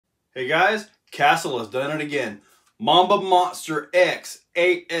Hey guys, Castle has done it again. Mamba Monster X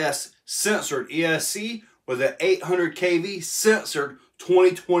 8S censored ESC with an 800 kV censored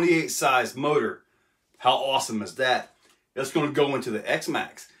 2028 size motor. How awesome is that? It's going to go into the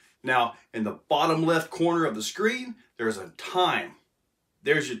xmaxx. Now, in the bottom left corner of the screen, there's a time.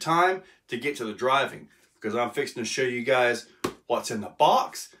 There's your time to get to the driving, because I'm fixing to show you guys what's in the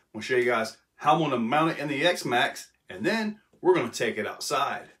box. I'm going to show you guys how I'm going to mount it in the xmaxx, and then we're going to take it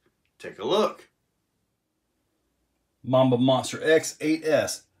outside. Take a look. Mamba Monster X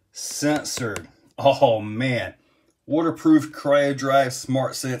 8S censored. Oh man. Waterproof, cryo drive,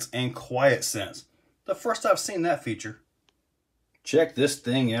 smart sense, and quiet sense. The first I've seen that feature. Check this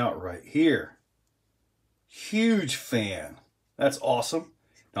thing out right here. Huge fan. That's awesome.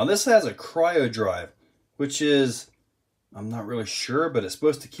 Now this has a cryo drive, which is, I'm not really sure, but it's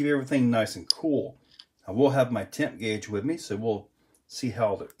supposed to keep everything nice and cool. I will have my temp gauge with me, so we'll see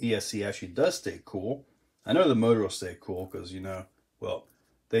how the ESC actually does stay cool. I know the motor will stay cool because, you know, well,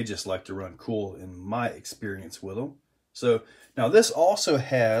 they just like to run cool in my experience with them. So now this also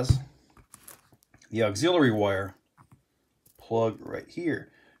has the auxiliary wire plug right here.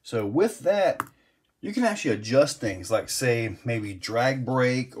 So with that, you can actually adjust things like, say, maybe drag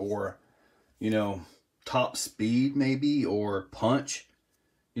brake, or, you know, top speed maybe, or punch,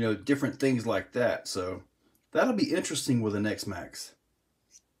 you know, different things like that. So that'll be interesting with an xmaxx.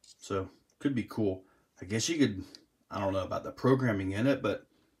 So could be cool. I guess you could, I don't know about the programming in it, but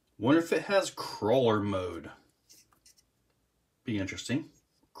wonder if it has crawler mode. Be interesting.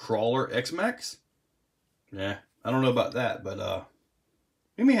 Crawler xmaxx? Yeah, I don't know about that, but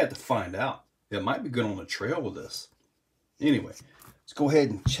we may have to find out. It might be good on the trail with this. Anyway, let's go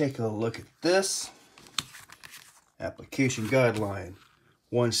ahead and take a look at this. Application guideline.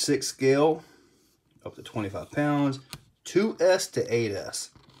 1/6 scale, up to 25 pounds. 2S to 8S.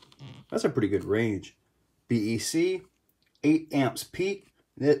 That's a pretty good range. BEC, 8 amps peak.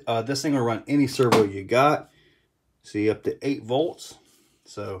 This thing will run any servo you got. See, up to 8 volts.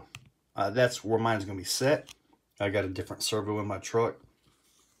 So that's where mine's going to be set. I got a different servo in my truck.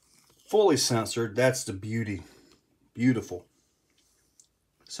 Fully censored. That's the beauty. Beautiful.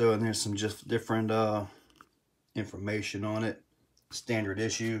 So, and there's some just different information on it. Standard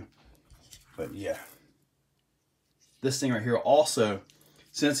issue. But yeah. This thing right here also,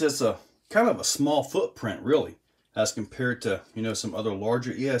 since it's a kind of a small footprint really, as compared to, you know, some other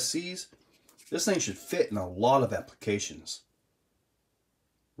larger ESCs, this thing should fit in a lot of applications.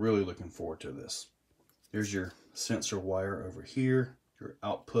 Really looking forward to this. There's your sensor wire over here, your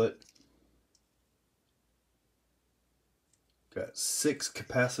output. Got 6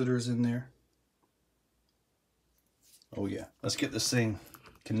 capacitors in there. Oh yeah, let's get this thing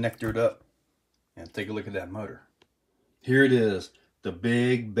connectored up and take a look at that motor. Here it is, the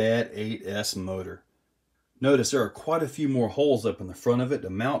big bad 8S motor. Notice there are quite a few more holes up in the front of it to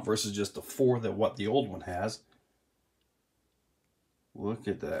mount versus just the 4 that what the old one has. Look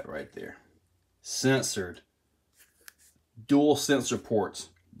at that right there. Censored. Dual sensor ports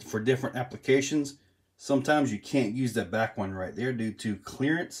for different applications. Sometimes you can't use that back one right there due to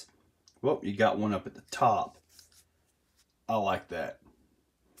clearance. Well, you got one up at the top. I like that.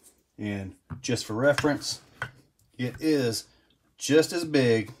 And just for reference, it is just as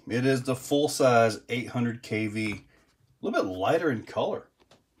big. It is the full size 800 kV. A little bit lighter in color.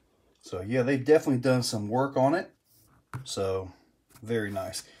 So yeah, they've definitely done some work on it. So very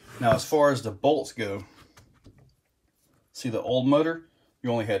nice. Now as far as the bolts go, see the old motor,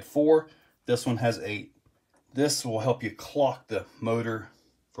 you only had 4. This one has 8. This will help you clock the motor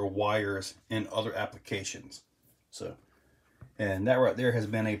for wires and other applications. So, and that right there has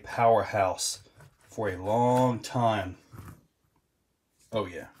been a powerhouse for a long time. Oh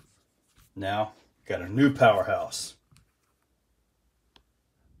yeah. Now, got a new powerhouse.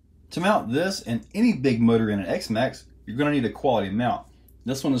 To mount this and any big motor in an xmaxx, you're going to need a quality mount.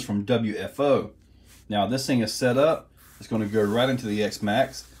 This one is from WFO. Now this thing is set up. It's going to go right into the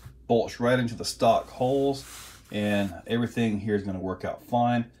xmaxx, bolts right into the stock holes, and everything here is going to work out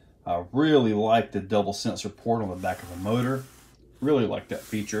fine. I really like the double sensor port on the back of the motor. Really like that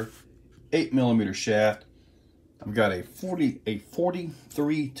feature. 8mm shaft. I've got a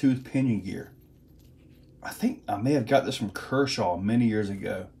 43 tooth pinion gear. I think I may have got this from Kershaw many years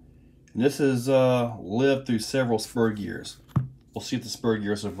ago. And this has lived through several spur gears. We'll see if the spur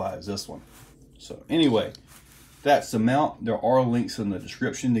gear survives this one. So anyway, that's the mount. There are links in the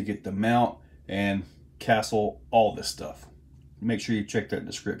description to get the mount and Castle, all this stuff. Make sure you check that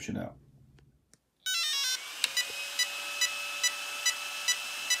description out.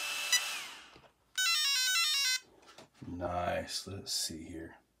 Nice. Let's see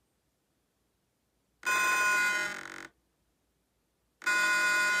here.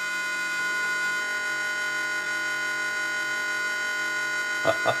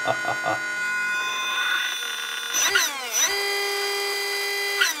 All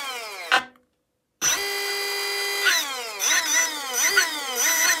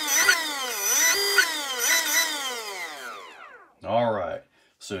right,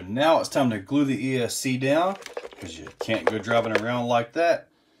 so now it's time to glue the ESC down because you can't go driving around like that.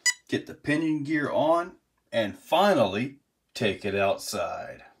 Get the pinion gear on and finally take it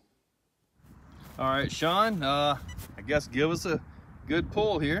outside. All right, Sean, I guess give us a good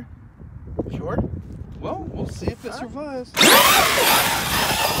pull here. Sure. Well, we'll see if it survives.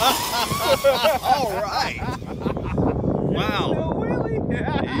 All right. Wow. No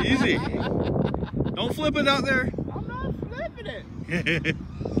wheelie. Easy. Don't flip it out there. I'm not flipping it.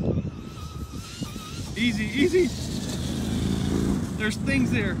 Easy, easy. There's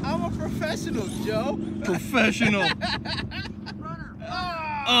things there. I'm a professional, Joe. Professional.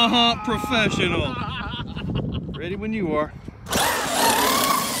 Professional. Ready when you are.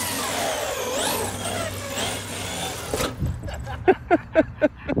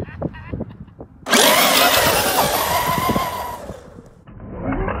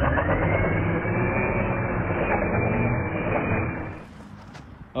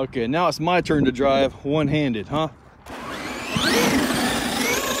 Okay, now it's my turn to drive one-handed, huh?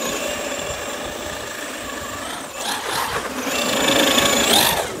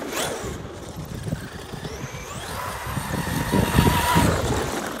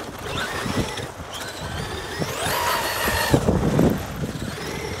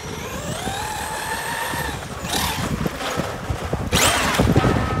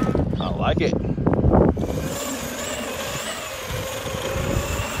 I like it.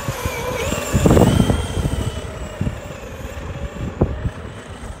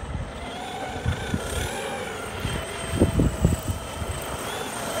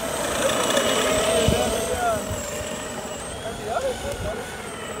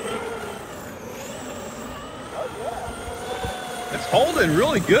 It's holding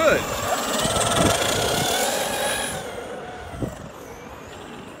really good.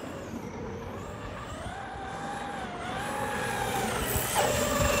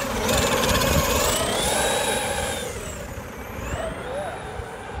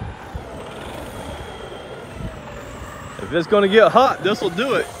 If it's gonna get hot, this will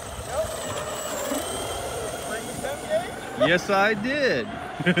do it. Yes, I did.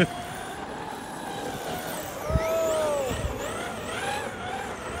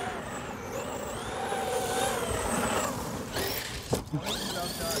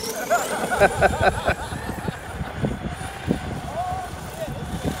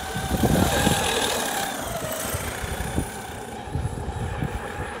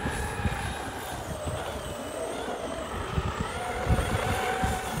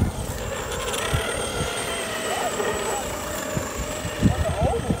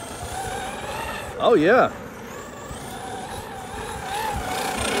 Oh yeah.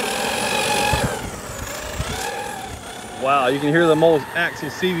 Wow, you can hear them old axle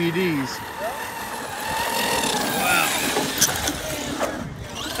CVDs. Wow.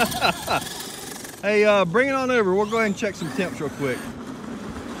 Hey, bring it on over. We'll go ahead and check some temps real quick.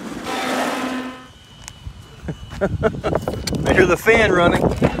 I hear the fan running.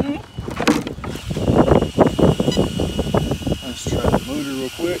 Let's try the motor real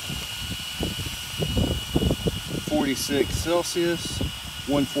quick. 46 Celsius,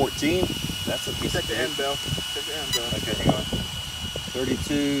 114. That's a piece of the end bell. Check the end bell. Okay, hang on.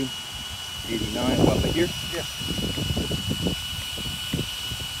 32, 89. What, right here? Yeah.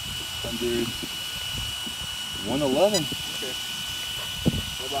 100, 111. Okay.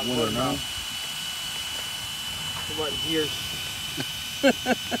 What about 109. What about gears?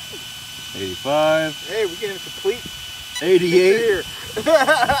 85. Hey, we're getting a complete 88. here.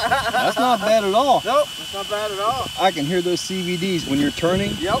 That's not bad at all. Nope, that's not bad at all. I can hear those CVDs when you're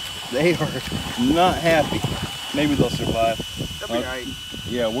turning. Yep. They are not happy. Maybe they'll survive. That'll be alright.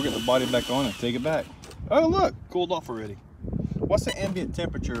 Yeah, we'll get the body back on and take it back. Oh, look, cooled off already. What's the ambient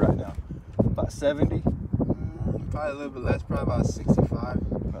temperature right now? About 70? Probably a little bit less, probably about 65.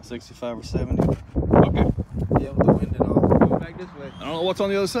 About 65 or 70. Okay. Yeah, with the wind and all. Go back this way. I don't know what's on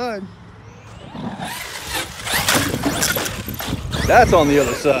the other side. That's on the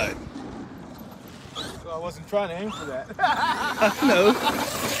other side. So I wasn't trying to aim for that. No.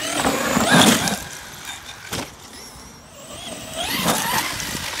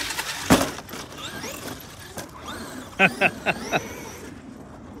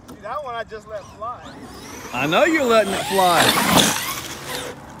 See, that one I just let fly. I know you're letting it fly.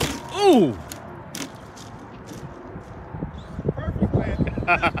 Ooh. Perfect, man.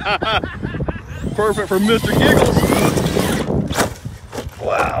 Perfect for Mr. Giggles.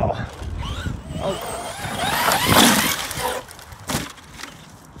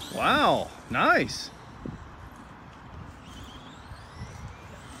 Wow, nice.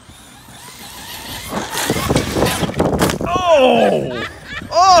 Oh!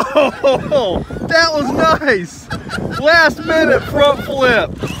 Oh! That was nice! Last minute front flip.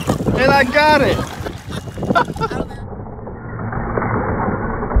 And I got it.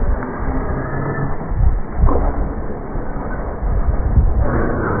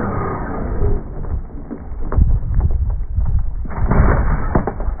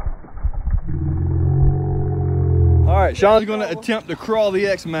 All right, Sean's going to attempt to crawl the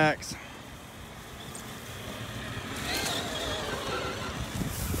xmaxx.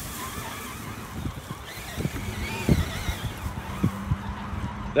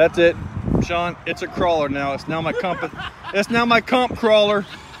 That's it, Sean. It's a crawler now. It's now my comp. It's now my comp crawler.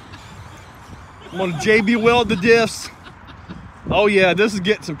 I'm gonna JB weld the diffs. Oh yeah, this is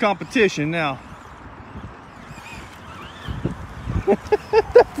getting some competition now.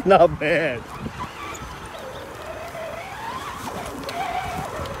 That's not bad.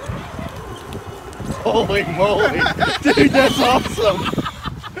 Holy moly, dude, that's awesome.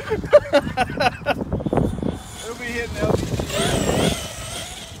 It'll be hitting LVC.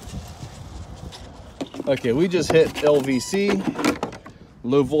 Okay, we just hit LVC,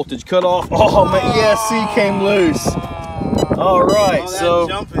 low voltage cutoff. Oh man, ESC came loose. All right, so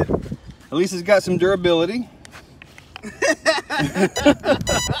jumping. at least it's got some durability.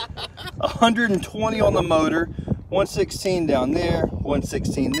 120 on the motor, 116 down there,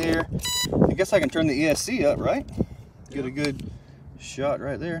 116 there. I guess I can turn the ESC up, right? Get a good shot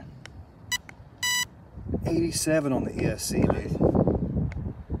right there. 87 on the ESC, dude.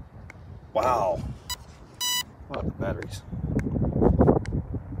 Wow. Wow, the batteries.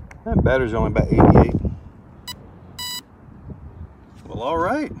 That battery's only about 88. Well, all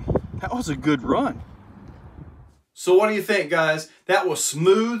right. That was a good run. So what do you think, guys? That was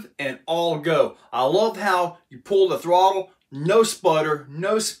smooth and all go. I love how you pull the throttle, no sputter,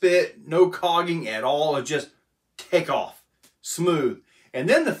 no spit, no cogging at all. It just take off, smooth. And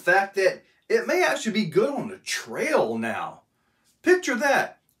then the fact that it may actually be good on the trail now. Picture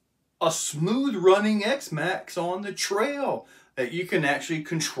that. A smooth running xmaxx on the trail that you can actually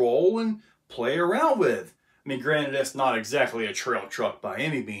control and play around with. I mean, granted, it's not exactly a trail truck by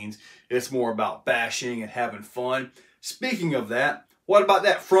any means. It's more about bashing and having fun. Speaking of that, what about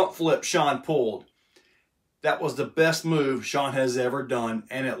that front flip Sean pulled? That was the best move Sean has ever done,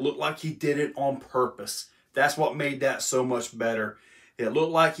 and it looked like he did it on purpose. That's what made that so much better. It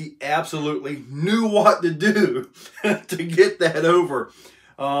looked like he absolutely knew what to do to get that over.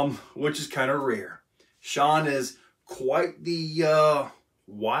 Which is kind of rare. Sean is quite the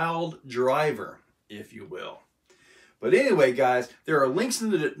wild driver, if you will. But anyway, guys, there are links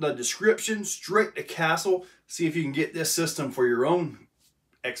in the description straight to Castle. See if you can get this system for your own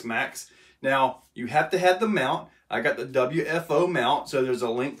xmaxx. Now, you have to have the mount. I got the WFO mount, so there's a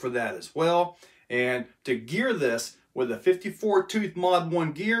link for that as well. And to gear this with a 54 tooth Mod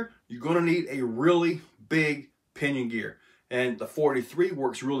 1 gear, you're going to need a really big pinion gear. And the 43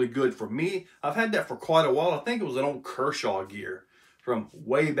 works really good for me. I've had that for quite a while. I think it was an old Kershaw gear from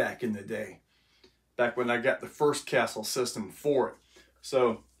way back in the day. Back when I got the first Castle system for it.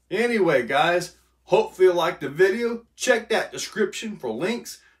 So anyway, guys, hopefully you liked the video. Check that description for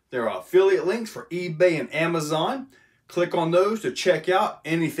links. There are affiliate links for eBay and Amazon. Click on those to check out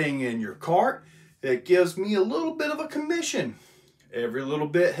anything in your cart. It gives me a little bit of a commission. Every little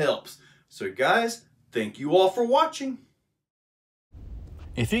bit helps. So guys, thank you all for watching.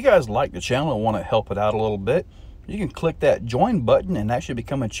 If you guys like the channel and want to help it out a little bit, you can click that join button and actually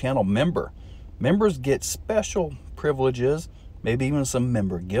become a channel member. Members get special privileges, maybe even some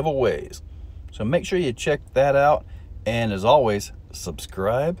member giveaways. So make sure you check that out. And as always,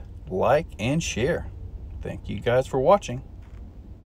 subscribe, like, and share. Thank you guys for watching.